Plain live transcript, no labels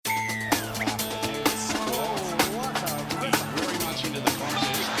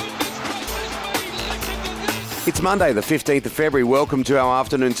It's Monday, the 15th of February. Welcome to our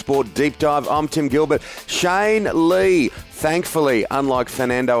afternoon sport deep dive. I'm Tim Gilbert. Shane Lee, thankfully, unlike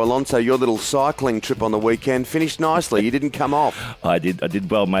Fernando Alonso, your little cycling trip on the weekend finished nicely. You didn't come off. I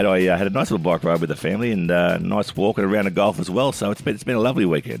did well, mate. I had a nice little bike ride with the family and a nice walk and around the golf as well. So it's been a lovely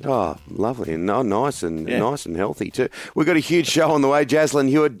weekend. Oh, lovely and nice and healthy too. We've got a huge show on the way. Jaslyn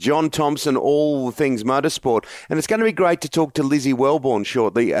Hewitt, John Thompson, all things motorsport, and it's going to be great to talk to Lizzie Wellborn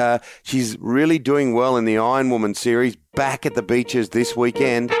shortly. She's really doing well in the Iron Woman series. Back at the beaches this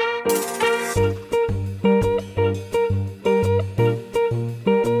weekend.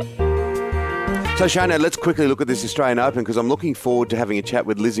 So, Shana, let's quickly look at this Australian Open because I'm looking forward to having a chat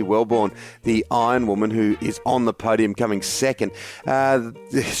with Lizzie Wellborn, the Iron Woman, who is on the podium coming second. The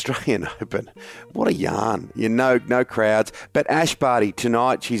Australian Open, what a yarn. No crowds. But Ash Barty,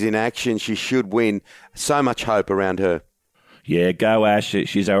 tonight she's in action. She should win. So much hope around her. Yeah, go Ash.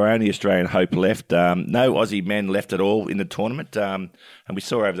 She's our only Australian hope left. No Aussie men left at all in the tournament. And we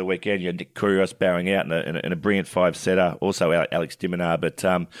saw over the weekend, Nick Kyrgios bowing out in a brilliant five-setter. Also Alex de Minaur. But,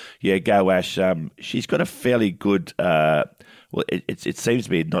 go Ash. She's got a fairly good... it seems to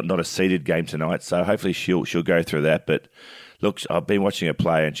be not a seeded game tonight, so hopefully she'll go through that. But, look, I've been watching her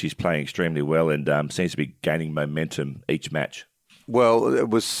play, and she's playing extremely well and seems to be gaining momentum each match. Well, it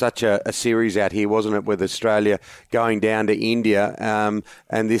was such a series out here, wasn't it, with Australia going down to India,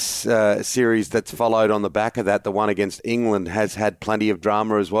 and this series that's followed on the back of that, the one against England, has had plenty of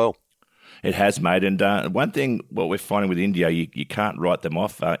drama as well. It has, mate. And one thing, what we're finding with India, you can't write them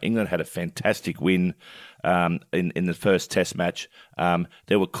off. England had a fantastic win in the first Test match.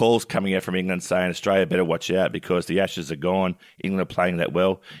 There were calls coming out from England saying Australia better watch out because the Ashes are gone. England are playing that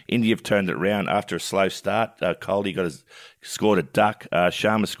well. India have turned it around after a slow start. Kohli scored a duck.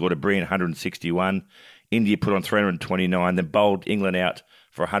 Sharma scored a brilliant 161. India put on 329, then bowled England out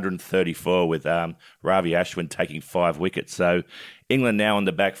for 134 with Ravi Ashwin taking 5 wickets. So England now on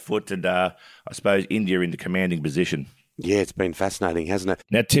the back foot and I suppose India in the commanding position. Yeah, it's been fascinating, hasn't it?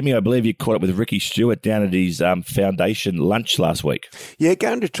 Now, Timmy, I believe you caught up with Ricky Stewart down at his foundation lunch last week. Yeah,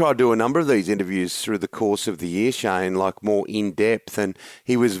 going to try to do a number of these interviews through the course of the year, Shane, like more in-depth. And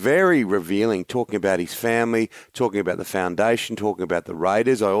he was very revealing, talking about his family, talking about the foundation, talking about the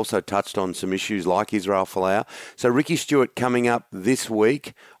Raiders. I also touched on some issues like Israel Folau. So Ricky Stewart coming up this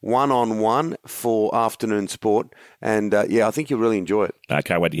week, one-on-one for afternoon sport. And, I think you'll really enjoy it. I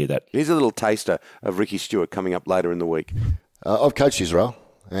can't wait to hear that. Here's a little taster of Ricky Stewart coming up later in the week. I've coached Israel,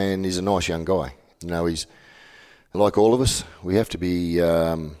 and he's a nice young guy. He's like all of us. We have to be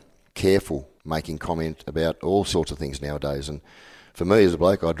careful making comment about all sorts of things nowadays. And for me as a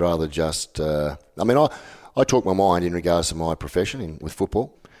bloke, I'd rather just... I talk my mind in regards to my profession with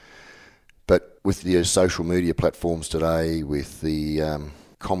football. But with the social media platforms today, with the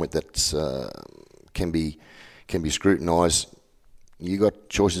comment that can be scrutinised, you got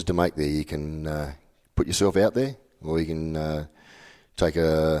choices to make there. You can put yourself out there, or you can take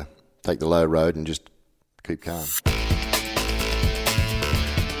the low road and just keep calm.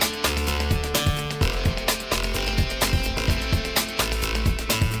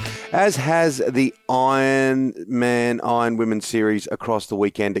 As has the Iron Women series across the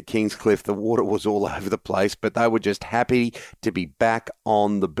weekend at Kingscliff. The water was all over the place, but they were just happy to be back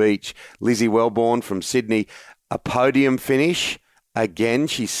on the beach. Lizzie Wellborn from Sydney, a podium finish. Again,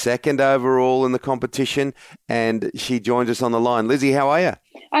 she's second overall in the competition, and she joins us on the line. Lizzie, how are you?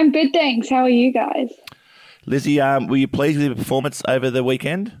 I'm good, thanks. How are you guys? Lizzie, were you pleased with your performance over the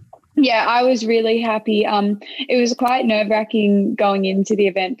weekend? Yeah, I was really happy. It was quite nerve-wracking going into the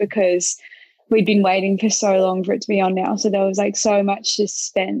event because we'd been waiting for so long for it to be on now. So there was so much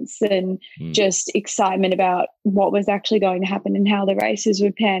suspense and just excitement about what was actually going to happen and how the races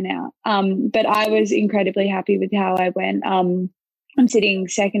would pan out. But I was incredibly happy with how I went. I'm sitting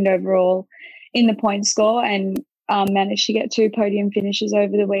second overall in the point score and managed to get 2 podium finishes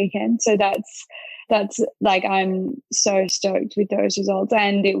over the weekend. So that's I'm so stoked with those results.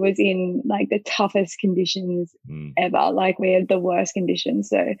 And it was in the toughest conditions ever. We had the worst conditions.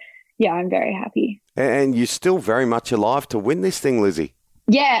 So yeah, I'm very happy. And you're still very much alive to win this thing, Lizzie.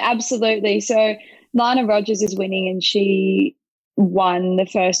 Yeah, absolutely. So Lana Rogers is winning and she won the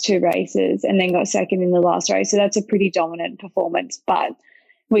first 2 races and then got second in the last race. So that's a pretty dominant performance, but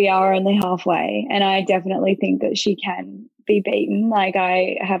we are only halfway and I definitely think that she can be beaten.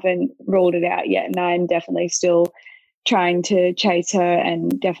 I haven't ruled it out yet and I'm definitely still trying to chase her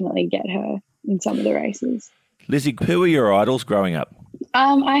and definitely get her in some of the races. Lizzie, who were your idols growing up?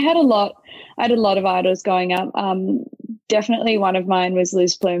 I had a lot of idols growing up. Definitely one of mine was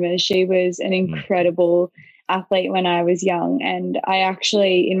Liz Plumer. She was an incredible athlete when I was young. And I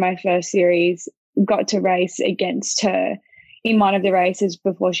actually, in my first series, got to race against her in one of the races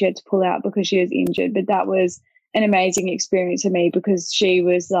before she had to pull out because she was injured. But that was an amazing experience for me because she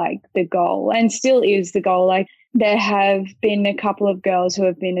was like the goal and still is the goal. Like there have been a couple of girls who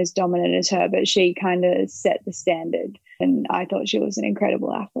have been as dominant as her, but she kind of set the standard. And I thought she was an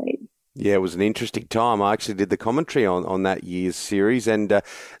incredible athlete. Yeah, it was an interesting time. I actually did the commentary on that year's series, and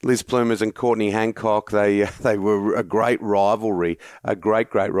Liz Plumers and Courtney Hancock, they were a great rivalry, a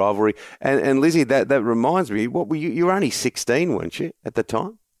great rivalry. And Lizzie, that reminds me, what were you were only 16, weren't you, at the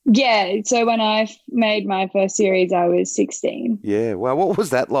time? Yeah, so when I made my first series, I was 16. Yeah, well, what was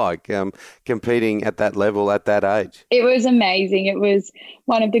that like, competing at that level at that age? It was amazing. It was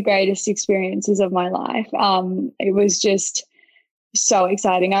one of the greatest experiences of my life. It was just so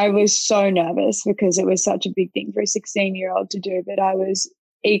exciting. I was so nervous because it was such a big thing for a 16-year-old to do, but I was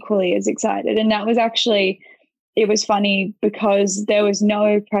equally as excited. And that was actually, it was funny because there was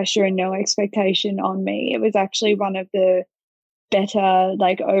no pressure and no expectation on me. It was actually one of the better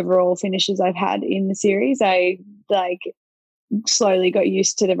overall finishes I've had in the series. I slowly got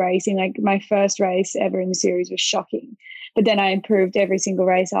used to the racing. My first race ever in the series was shocking, but then I improved every single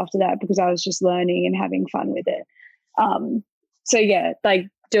race after that because I was just learning and having fun with it. So yeah,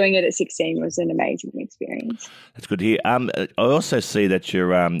 doing it at 16 was an amazing experience. That's good to hear. I also see that you're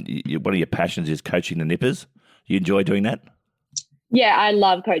one of your passions is coaching the nippers. You enjoy doing that? Yeah, I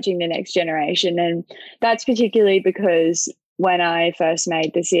love coaching the next generation, and that's particularly because when I first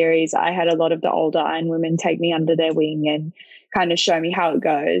made the series, I had a lot of the older Iron women take me under their wing and kind of show me how it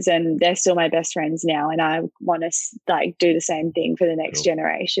goes. And they're still my best friends now. And I want to do the same thing for the next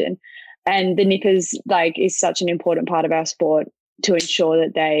generation. And the nippers is such an important part of our sport to ensure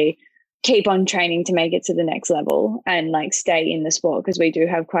that they keep on training to make it to the next level and stay in the sport, because we do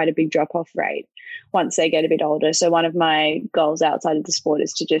have quite a big drop-off rate once they get a bit older. So one of my goals outside of the sport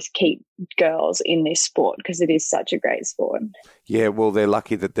is to just keep girls in this sport because it is such a great sport. Yeah, well, they're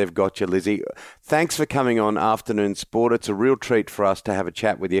lucky that they've got you, Lizzie. Thanks for coming on Afternoon Sport. It's a real treat for us to have a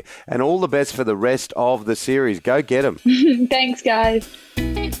chat with you, and all the best for the rest of the series. Go get them. Thanks, guys.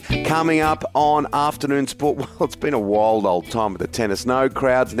 Coming up on Afternoon Sport, well, it's been a wild old time with the tennis. No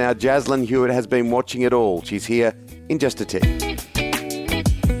crowds now. Jaslyn Hewitt has been watching it all. She's here in just a tick.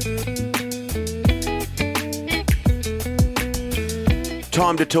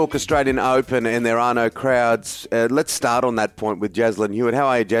 Time to talk Australian Open, and there are no crowds. Let's start on that point with Jaslyn Hewitt. How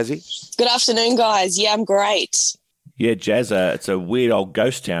are you, Jazzy? Good afternoon, guys. Yeah, I'm great. Yeah, Jazz, it's a weird old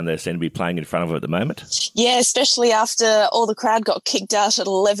ghost town they seem to be playing in front of at the moment. Yeah, especially after all the crowd got kicked out at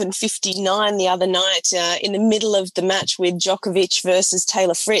 11:59 the other night in the middle of the match with Djokovic versus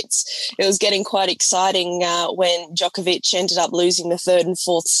Taylor Fritz. It was getting quite exciting when Djokovic ended up losing the third and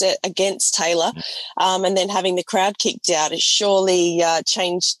fourth set against Taylor, and then having the crowd kicked out. It surely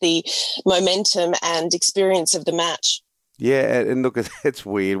changed the momentum and experience of the match. Yeah, and look, it's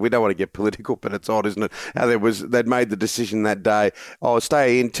weird. We don't want to get political, but it's odd, isn't it? How they'd made the decision that day,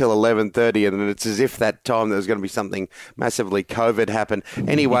 stay in till 11:30, and then it's as if that time there was going to be something massively COVID happen.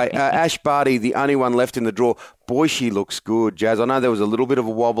 Anyway, Ash Barty, the only one left in the draw. Boy, she looks good, Jazz. I know there was a little bit of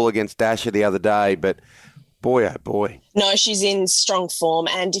a wobble against Dasha the other day, but boy, oh boy. No, she's in strong form.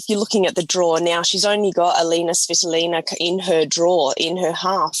 And if you're looking at the draw now, she's only got Alina Svitolina in her draw, in her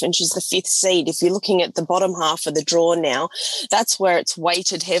half, and she's the fifth seed. If you're looking at the bottom half of the draw now, that's where it's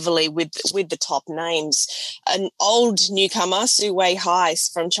weighted heavily with the top names. An old newcomer, Su Wei Hai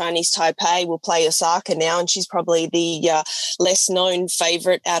from Chinese Taipei, will play Osaka now, and she's probably the less known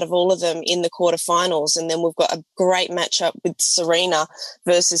favourite out of all of them in the quarterfinals. And then we've got a great matchup with Serena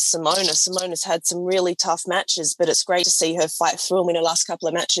versus Simona. Simona's had some really tough matches, but it's great to see her fight through them in her last couple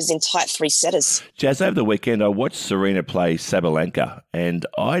of matches in tight three-setters. Jazz, over the weekend I watched Serena play Sabalenka, and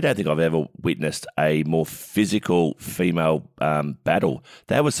I don't think I've ever witnessed a more physical female battle.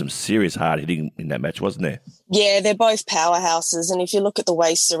 There was some serious hard hitting in that match, wasn't there? Yeah, they're both powerhouses, and if you look at the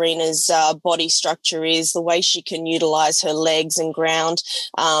way Serena's body structure is, the way she can utilise her legs and ground,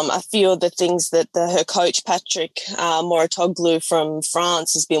 a few of the things that her coach Patrick Mouratoglou from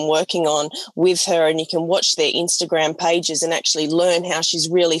France has been working on with her, and you can watch their Instagram pages and actually learn how she's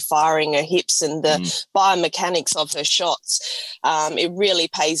really firing her hips and the biomechanics of her shots. It really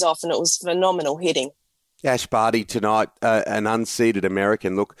pays off, and it was phenomenal hitting. Ash Barty tonight, an unseeded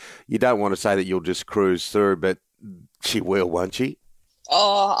American. Look, you don't want to say that you'll just cruise through, but she will, won't she?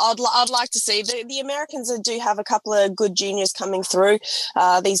 Oh, I'd like to see the Americans do have a couple of good juniors coming through.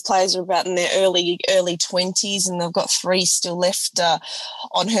 These players are about in their early 20s, and they've got 3 still left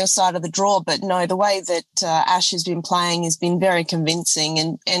on her side of the draw. But no, the way that Ash has been playing has been very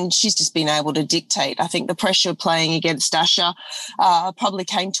convincing, and she's just been able to dictate. I think the pressure of playing against Asha probably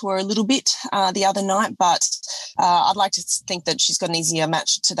came to her a little bit the other night, but I'd like to think that she's got an easier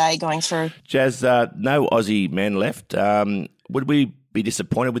match today going through. Jazz, no Aussie men left. Would we be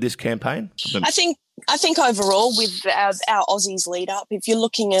disappointed with this campaign? I think overall with our Aussies lead up, if you're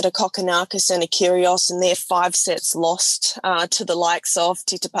looking at a Kokkinakis and a Kyrgios and they're 5 sets lost to the likes of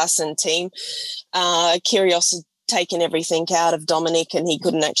Tsitsipas and team, Kyrgios has taken everything out of Dominic, and he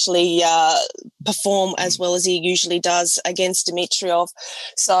couldn't actually perform as well as he usually does against Dimitrov.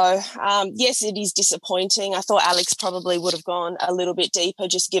 So, yes, it is disappointing. I thought Alex probably would have gone a little bit deeper,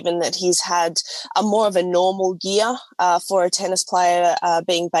 just given that he's had a more of a normal year for a tennis player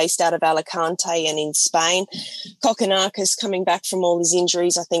being based out of Alicante and in Spain. Kokkinakis coming back from all his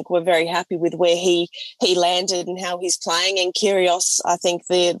injuries, I think we're very happy with where he landed and how he's playing. And Kyrgios, I think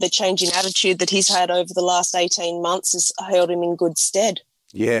the change in attitude that he's had over the last 18 months has held him in good stead.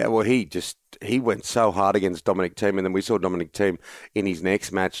 Yeah, well, he went so hard against Dominic Thiem, and then we saw Dominic Thiem in his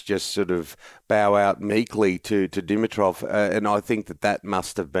next match just sort of bow out meekly to Dimitrov, and I think that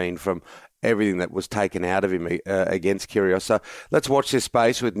must have been from everything that was taken out of him against Kyrgios. So let's watch this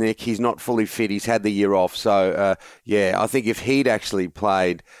space with Nick. He's not fully fit. He's had the year off. So, I think if he'd actually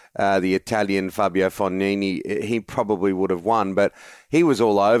played the Italian Fabio Fognini, he probably would have won. But he was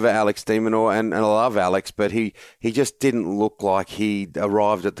all over Alex de Minaur, and I love Alex, but he just didn't look like he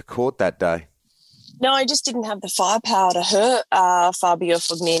arrived at the court that day. No, I just didn't have the firepower to hurt Fabio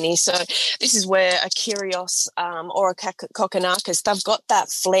Fognini. So this is where a Kyrgios or a Kokkinakis, they've got that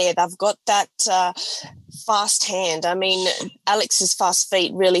flair. They've got that fast hand. I mean, Alex's fast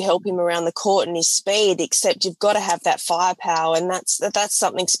feet really help him around the court and his speed, except you've got to have that firepower, and that's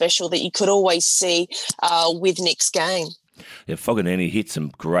something special that you could always see with Nick's game. Yeah, Fognini hit some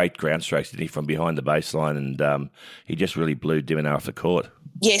great ground strokes, didn't he, from behind the baseline, and he just really blew de Minaur off the court.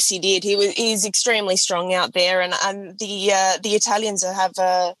 Yes, he did. He's extremely strong out there, and the Italians have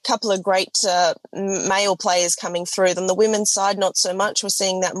a couple of great male players coming through them. The women's side, not so much. We're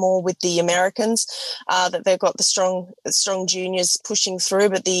seeing that more with the Americans, that they've got the strong juniors pushing through,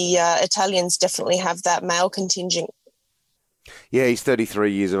 but the Italians definitely have that male contingent. Yeah, he's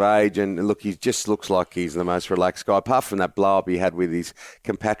 33 years of age, and look, he just looks like he's the most relaxed guy. Apart from that blow-up he had with his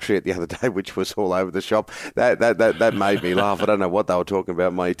compatriot the other day, which was all over the shop, that made me laugh. I don't know what they were talking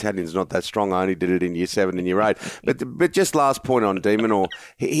about. My Italian's not that strong. I only did it in year 7 and year 8. But just last point on de Minaur,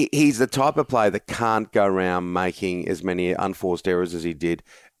 he's the type of player that can't go around making as many unforced errors as he did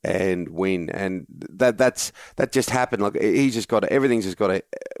and win, and that just happened. Like, he's just got everything's just got to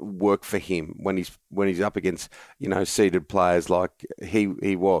work for him when he's up against seeded players like he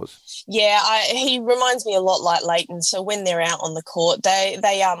was. Yeah, he reminds me a lot like Leighton. So when they're out on the court,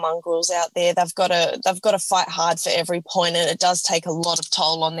 they are mongrels out there. They've got to fight hard for every point, and it does take a lot of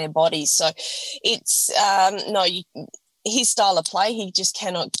toll on their bodies. So it's his style of play, he just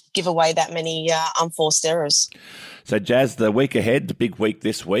cannot give away that many unforced errors. So, Jazz, the week ahead, the big week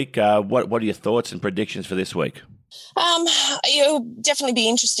this week, what are your thoughts and predictions for this week? It'll definitely be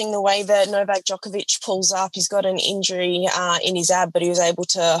interesting the way that Novak Djokovic pulls up. He's got an injury in his ab, but he was able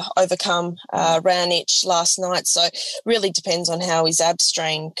to overcome Raonic last night. So really depends on how his ab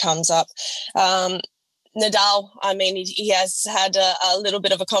strain comes up. Nadal, I mean, he has had a little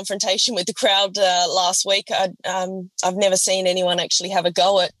bit of a confrontation with the crowd last week. I've never seen anyone actually have a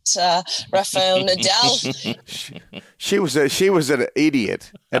go at Rafael Nadal. She was an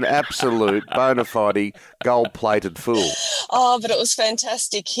idiot, an absolute bona fide gold-plated fool. Oh, but it was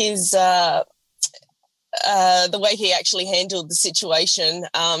fantastic. His the way he actually handled the situation,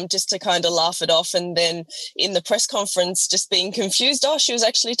 just to kind of laugh it off, and then in the press conference just being confused. Oh, she was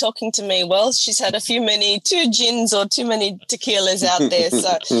actually talking to me. Well, she's had too gins or too many tequilas out there.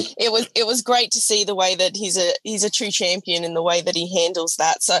 So it was great to see the way that he's a true champion in the way that he handles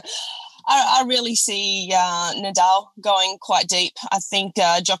that. So I really see Nadal going quite deep. I think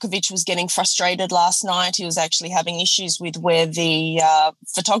Djokovic was getting frustrated last night. He was actually having issues with where the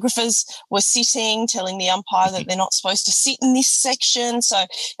photographers were sitting, telling the umpire that they're not supposed to sit in this section. So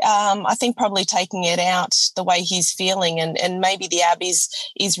I think probably taking it out the way he's feeling, and maybe the ab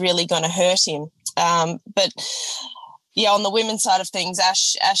is really going to hurt him. But yeah, on the women's side of things,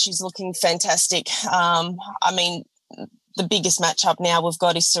 Ash is looking fantastic. I mean, the biggest matchup now we've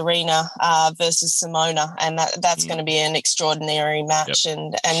got is Serena versus Simona, and that's going to be an extraordinary match.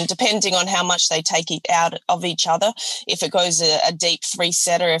 Yep. And depending on how much they take it out of each other, if it goes a deep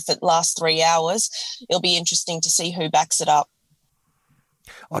 3-setter, if it lasts 3 hours, it'll be interesting to see who backs it up.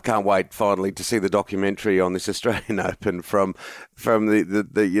 I can't wait finally to see the documentary on this Australian Open from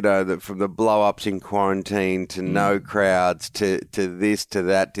the blow ups in quarantine to no crowds to this to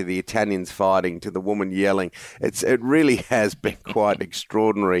that to the Italians fighting to the woman yelling. It really has been quite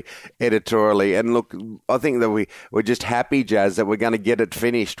extraordinary editorially. And look, I think that we're just happy, Jazz, that we're going to get it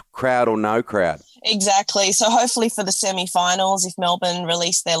finished, crowd or no crowd. Exactly. So hopefully for the semi-finals, if Melbourne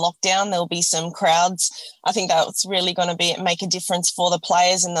release their lockdown, there'll be some crowds. I think that's really going to make a difference for the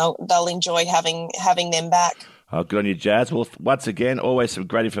players, and they'll enjoy having them back. Oh, good on you, Jazz. Well, once again, always some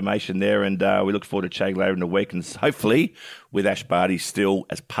great information there, and we look forward to chatting later in the week, and hopefully with Ash Barty still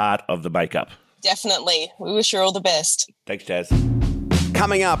as part of the makeup. Definitely. We wish her all the best. Thanks, Jazz.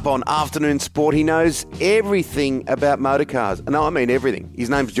 Coming up on Afternoon Sport, he knows everything about motorcars. And I mean everything.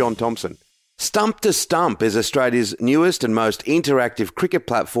 His name's John Thompson. Stump to Stump is Australia's newest and most interactive cricket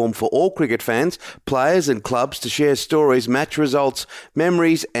platform for all cricket fans, players and clubs to share stories, match results,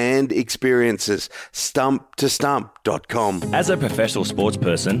 memories and experiences. StumpToStump.com. As a professional sports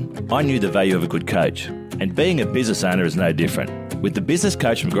person, I knew the value of a good coach. And being a business owner is no different. With the Business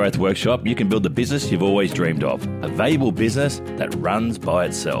Coach from Growth Workshop, you can build the business you've always dreamed of, a valuable business that runs by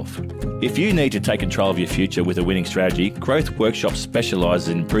itself. If you need to take control of your future with a winning strategy, Growth Workshop specialises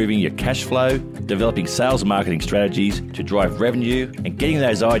in improving your cash flow, developing sales and marketing strategies to drive revenue, and getting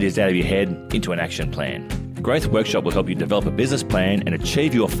those ideas out of your head into an action plan. Growth Workshop will help you develop a business plan and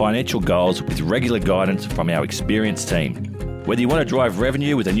achieve your financial goals with regular guidance from our experienced team. Whether you want to drive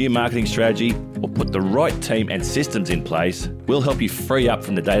revenue with a new marketing strategy or put the right team and systems in place, we'll help you free up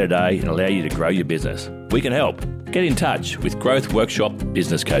from the day-to-day and allow you to grow your business. We can help. Get in touch with Growth Workshop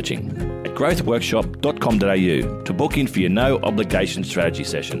Business Coaching at growthworkshop.com.au to book in for your no-obligation strategy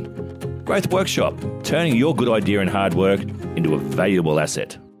session. Growth Workshop, turning your good idea and hard work into a valuable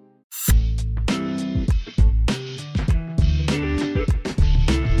asset.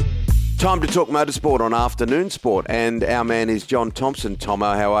 Time to talk motorsport on Afternoon Sport, and our man is John Thompson.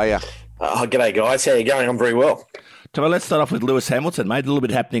 Tomo, how are you? G'day, guys. How are you going? I'm very well. Tomo, let's start off with Lewis Hamilton, mate. A little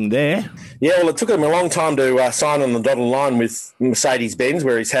bit happening there. Yeah, well, it took him a long time to sign on the dotted line with Mercedes-Benz,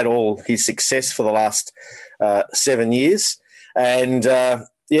 where he's had all his success for the last 7 years. And, it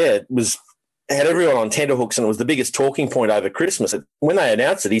had everyone on tenterhooks, and it was the biggest talking point over Christmas. When they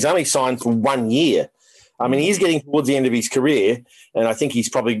announced it, he's only signed for 1 year. I mean, he's getting towards the end of his career, and I think he's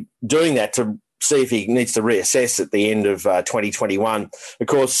probably doing that to see if he needs to reassess at the end of 2021. Of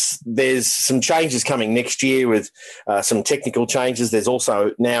course, there's some changes coming next year with some technical changes. There's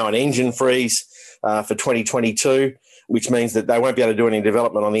also now an engine freeze for 2022, which means that they won't be able to do any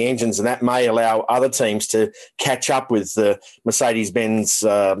development on the engines, and that may allow other teams to catch up with the Mercedes-Benz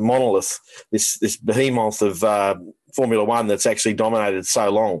monolith, this behemoth of Formula One that's actually dominated so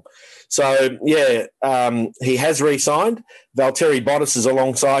long. So, he has re-signed. Valtteri Bottas is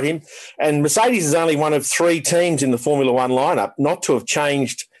alongside him. And Mercedes is only one of 3 teams in the Formula One lineup not to have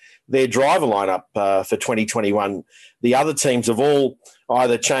changed their driver lineup for 2021. The other teams have all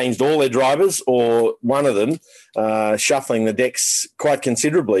either changed all their drivers or one of them shuffling the decks quite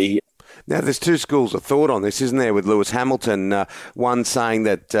considerably. Now, there's 2 schools of thought on this, isn't there, with Lewis Hamilton? One saying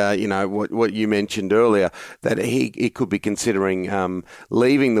that, what you mentioned earlier, that he could be considering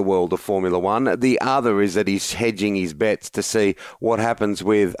leaving the world of Formula One. The other is that he's hedging his bets to see what happens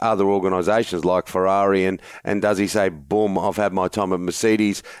with other organisations like Ferrari, and does he say, boom, I've had my time at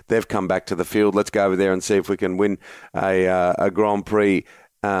Mercedes, they've come back to the field, let's go over there and see if we can win a Grand Prix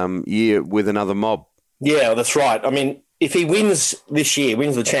year with another mob. Yeah, that's right. I mean, if he wins this year,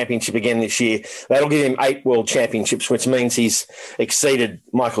 wins the championship again this year, that'll give him 8 world championships, which means he's exceeded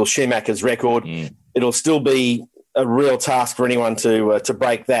Michael Schumacher's record. It'll still be a real task for anyone to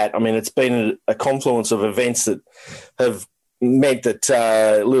break that. I mean, it's been a confluence of events that have meant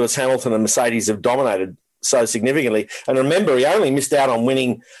that Lewis Hamilton and Mercedes have dominated so significantly. And remember, he only missed out on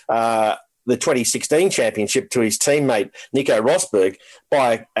winning the 2016 championship to his teammate Nico Rosberg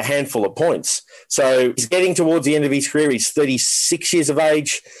by a handful of points. So he's getting towards the end of his career. He's 36 years of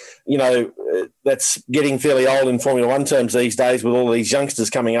age. That's getting fairly old in Formula One terms these days with all these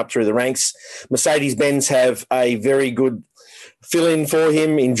youngsters coming up through the ranks. Mercedes-Benz have a very good fill-in for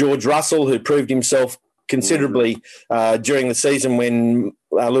him in George Russell, who proved himself considerably during the season when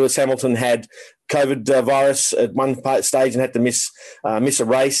Lewis Hamilton had COVID virus at one stage and had to miss a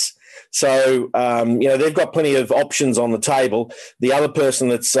race. So, they've got plenty of options on the table. The other person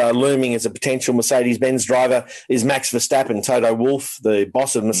that's looming as a potential Mercedes-Benz driver is Max Verstappen. Toto Wolff, the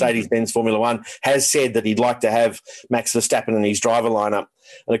boss of Mercedes-Benz Formula One, has said that he'd like to have Max Verstappen in his driver lineup.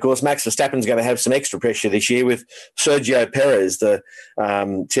 And, of course, Max Verstappen's going to have some extra pressure this year with Sergio Perez, the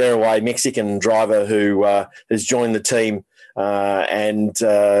tearaway Mexican driver who has joined the team and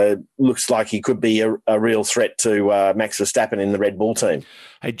looks like he could be a real threat to Max Verstappen in the Red Bull team.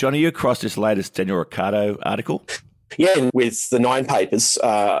 Hey, John, are you across this latest Daniel Ricciardo article? Yeah, with the Nine Papers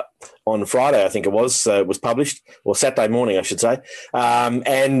on Friday, I think it was published, or Saturday morning, I should say.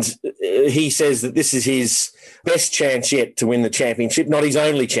 And he says that this is his best chance yet to win the championship, not his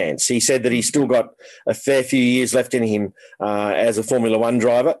only chance. He said that he's still got a fair few years left in him as a Formula One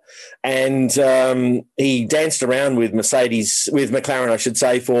driver. And he danced around with McLaren, I should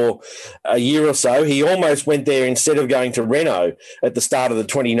say, for a year or so. He almost went there instead of going to Renault at the start of the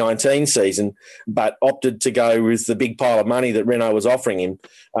 2019 season, but opted to go with the big pile of money that Renault was offering him.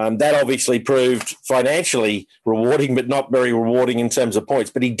 That obviously proved financially rewarding, but not very rewarding in terms of points.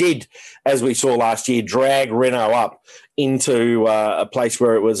 But he did, as we saw last year, drag Renault up into a place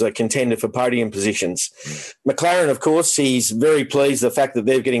where it was a contender for podium positions. McLaren, of course, he's very pleased the fact that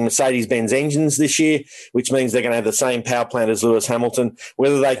they're getting Mercedes-Benz engines this year, which means they're going to have the same power plant as Lewis Hamilton.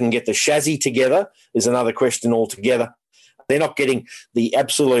 Whether they can get the chassis together is another question altogether. They're not getting the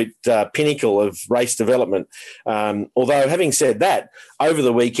absolute pinnacle of race development. Although, having said that, over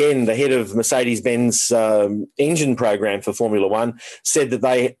the weekend, the head of Mercedes-Benz engine program for Formula One said that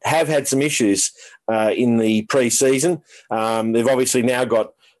they have had some issues in the pre-season. They've obviously now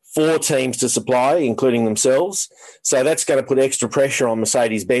got 4 teams to supply, including themselves. So that's going to put extra pressure on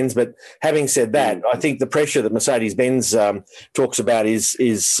Mercedes-Benz. But having said that, I think the pressure that Mercedes-Benz talks about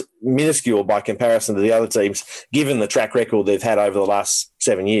is minuscule by comparison to the other teams, given the track record they've had over the last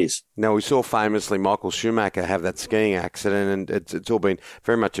 7 years. Now, we saw famously Michael Schumacher have that skiing accident, and it's all been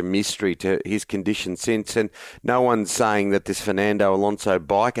very much a mystery to his condition since. And no one's saying that this Fernando Alonso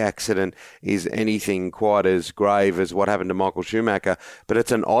bike accident is anything quite as grave as what happened to Michael Schumacher. But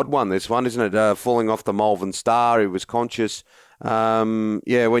it's an odd one, this one, isn't it? Falling off the Malvern Star, he was conscious. When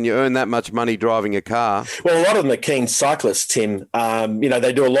you earn that much money driving a car. Well, a lot of them are keen cyclists, Tim.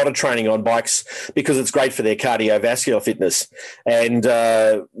 They do a lot of training on bikes because it's great for their cardiovascular fitness. And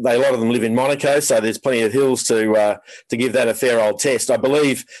a lot of them live in Monaco, so there's plenty of hills to give that a fair old test. I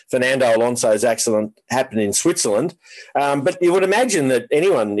believe Fernando Alonso's accident happened in Switzerland. But you would imagine that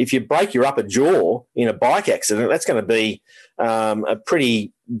anyone, if you break your upper jaw in a bike accident, that's going to be a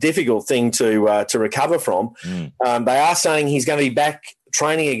pretty difficult thing to recover from. They are saying he's going to be back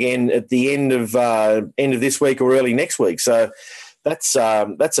training again at the end of this week or early next week. So that's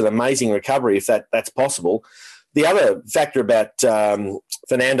an amazing recovery if that's possible. The other factor about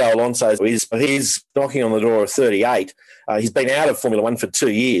Fernando Alonso is he's knocking on the door of 38. He's been out of Formula One for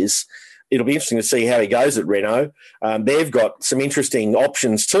 2 years. It'll be interesting to see how he goes at Renault. They've got some interesting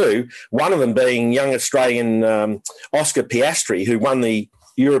options too, one of them being young Australian Oscar Piastri, who won the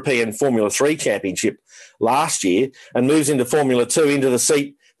European Formula 3 Championship last year and moves into Formula 2 into the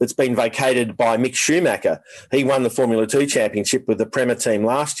seat that's been vacated by Mick Schumacher. He won the Formula 2 Championship with the Prema team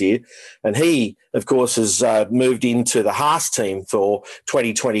last year, and he, of course, has moved into the Haas team for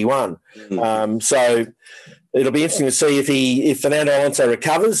 2021. So it'll be interesting to see if Fernando Alonso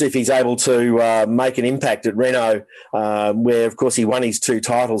recovers, if he's able to make an impact at Renault, where, of course, he won his 2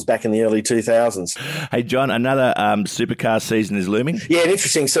 titles back in the early 2000s. Hey, John, another supercar season is looming? Yeah, an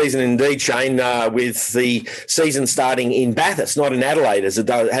interesting season indeed, Shane, with the season starting in Bathurst, not in Adelaide, as it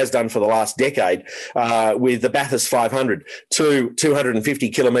has done for the last decade, with the Bathurst 500, 2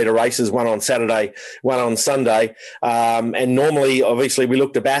 250-kilometre races, one on Saturday, one on Sunday. And normally, obviously, we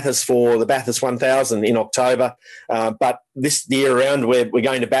look to Bathurst for the Bathurst 1000 in October. But this year around, we're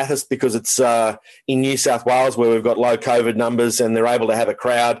going to Bathurst because it's in New South Wales where we've got low COVID numbers and they're able to have a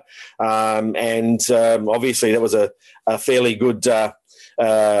crowd. Obviously, that was a fairly good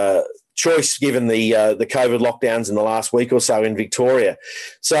choice given the COVID lockdowns in the last week or so in Victoria.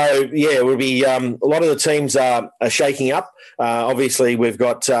 So, yeah, it will be a lot of the teams are shaking up. Obviously, we've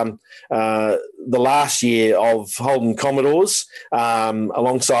got the last year of Holden Commodores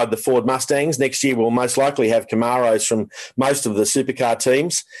alongside the Ford Mustangs. Next year, we'll most likely have Camaros from most of the supercar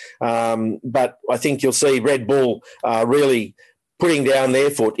teams. But I think you'll see Red Bull really putting down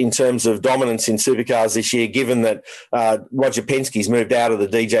their foot in terms of dominance in supercars this year, given that Roger Penske's moved out of the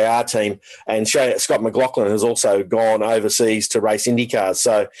DJR team and Scott McLaughlin has also gone overseas to race IndyCars.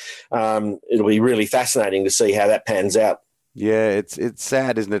 So it'll be really fascinating to see how that pans out. Yeah, it's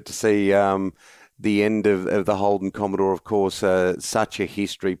sad, isn't it, to see the end of the Holden Commodore, of course. Such a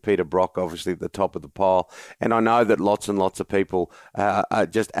history. Peter Brock, obviously, at the top of the pile. And I know that lots and lots of people are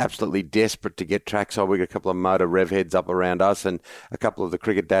just absolutely desperate to get trackside. We've got a couple of motor rev heads up around us, and a couple of the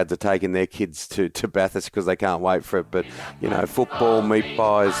cricket dads are taking their kids to Bathurst because they can't wait for it. But, you know, football, meat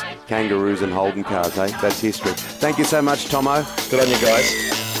pies, kangaroos and Holden cars, hey? That's history. Thank you so much, Tomo. Good on you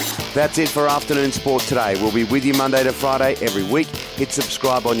guys. That's it for Afternoon Sport today. We'll be with you Monday to Friday every week. Hit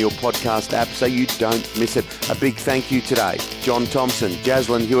subscribe on your podcast app so you don't miss it. A big thank you today, John Thompson,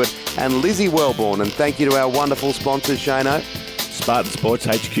 Jaslyn Hewitt and Lizzie Wellborn. And thank you to our wonderful sponsors, Shano.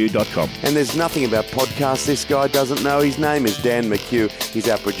 SpartanSportsHQ.com. And there's nothing about podcasts this guy doesn't know. His name is Dan McHugh. He's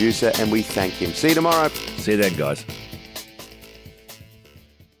our producer and we thank him. See you tomorrow. See you then, guys.